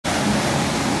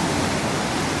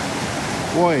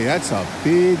Boy, that's a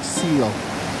big seal.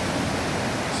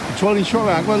 Patrolling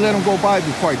shoreline. I'm gonna let him go by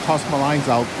before I toss my lines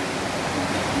out.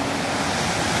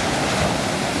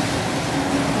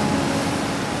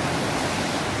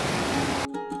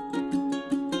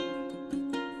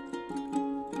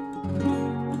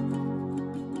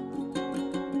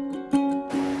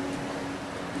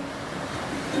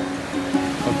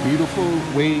 A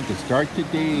beautiful way to start the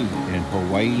day in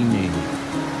Hawaii, Maine.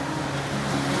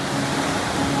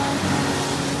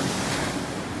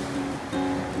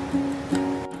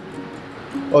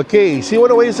 Okay, see what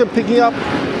the waves are picking up?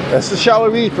 That's the shallow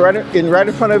reef. Right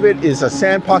in front of it is a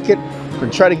sand pocket. We're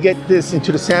gonna try to get this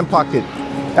into the sand pocket.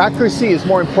 Accuracy is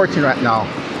more important right now.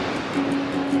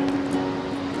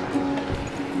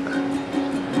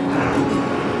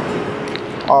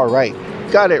 All right,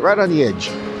 got it right on the edge.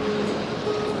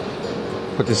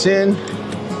 Put this in.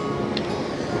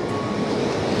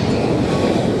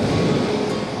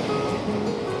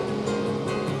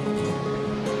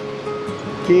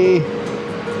 Okay.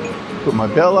 Put my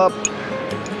bell up.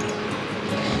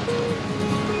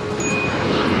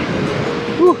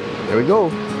 Whew, there we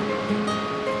go.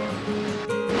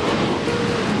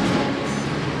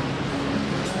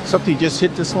 Something just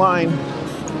hit this line.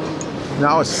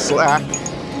 Now it's slack.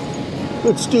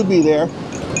 Could still be there.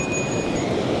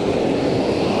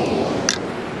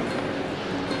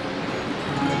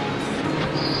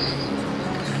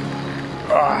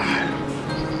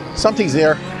 Something's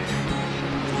there.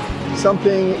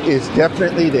 Something is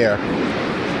definitely there.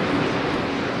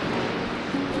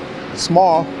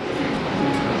 Small.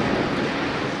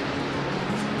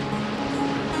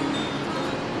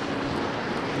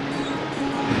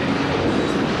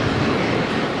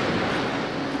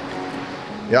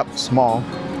 Yep, small.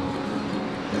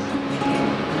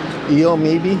 Eel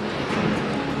maybe.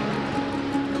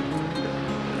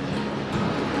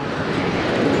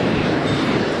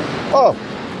 Oh,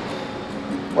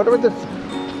 what about the...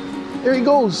 There he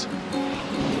goes.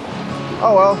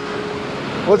 Oh well,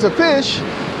 was a fish,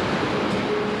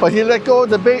 but he let go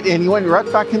of the bait and he went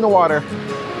right back in the water.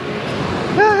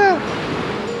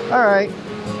 All right.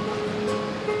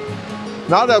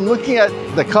 Now that I'm looking at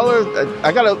the color,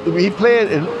 I gotta replay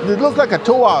it. It looked like a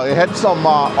towel. It had some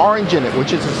orange in it,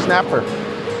 which is a snapper.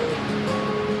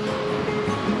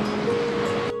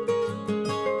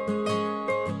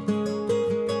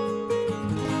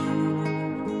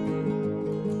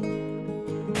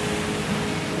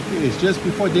 It's just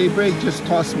before daybreak. Just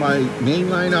tossed my main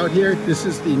line out here. This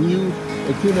is the new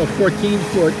Okuma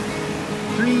 14-foot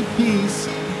 3-piece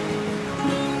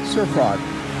surf rod.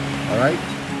 All right.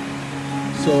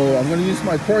 So I'm going to use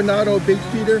my Coronado bait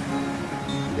feeder.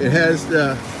 It has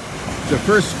the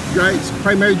first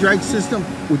primary drag system,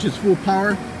 which is full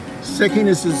power. Second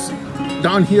is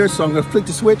down here, so I'm going to flick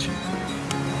the switch.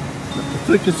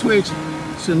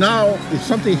 So now if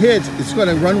something hits, it's going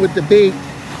to run with the bait.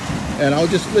 And I'll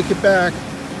just flick it back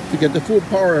to get the full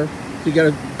power to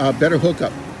get a better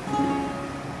hookup.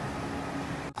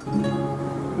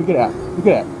 Look at that, look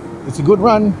at that. It's a good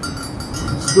run,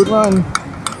 it's a good run.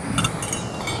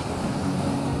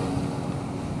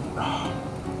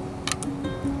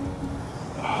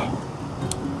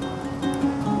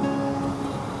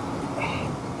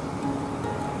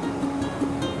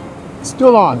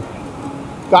 Still on,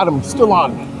 got him, still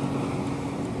on.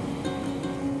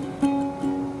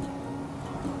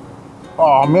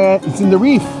 Oh man, it's in the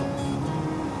reef.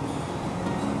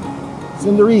 It's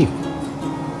in the reef.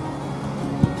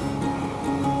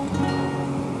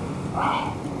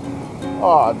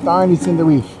 Oh darn, it's in the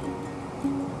reef.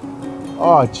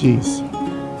 Oh jeez.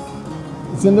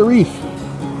 It's in the reef.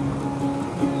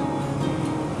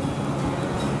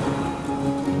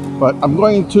 But I'm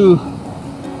gonna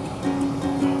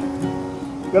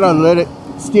let it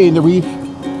stay in the reef.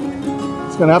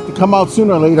 It's gonna have to come out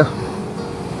sooner or later.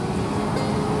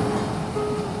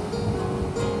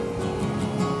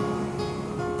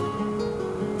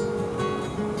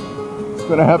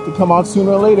 Gonna have to come out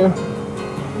sooner or later.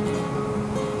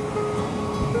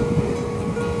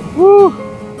 Woo!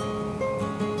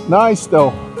 Nice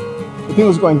though. The thing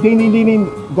was going ding ding ding ding,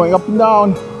 going up and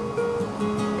down.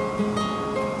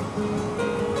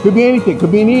 Could be anything,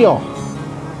 could be an eel.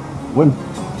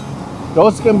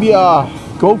 Those can be a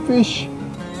goldfish.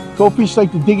 Goldfish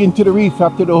like to dig into the reef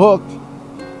after they're hooked.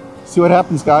 See what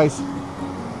happens, guys.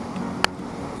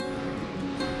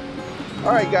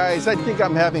 Alright guys, I think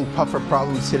I'm having puffer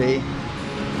problems today.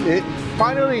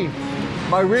 Finally,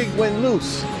 my rig went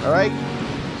loose, alright?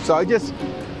 So I didn't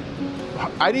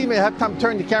even have time to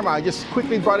turn the camera. I just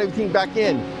quickly brought everything back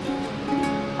in.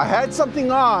 I had something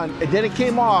on and then it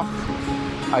came off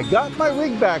I got my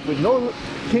rig back with no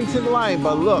kinks in the line,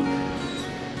 but look,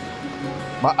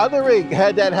 my other rig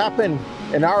had that happen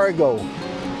an hour ago.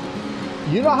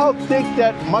 You know how thick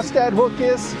that mustad hook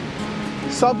is?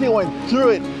 Something went through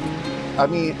it. I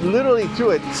mean, literally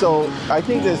through it. So I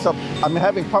think I'm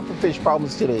having pufferfish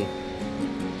problems today.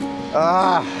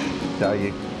 Tell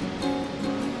you.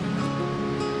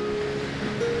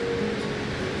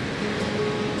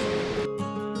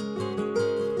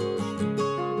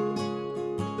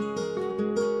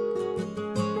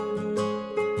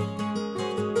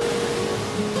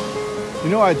 You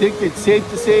know, I think it's safe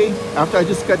to say, after I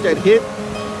just got that hit,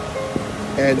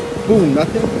 and boom,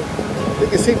 nothing. I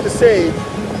think it's safe to say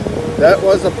that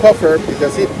was a puffer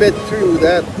because it bit through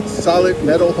that solid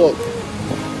metal hook.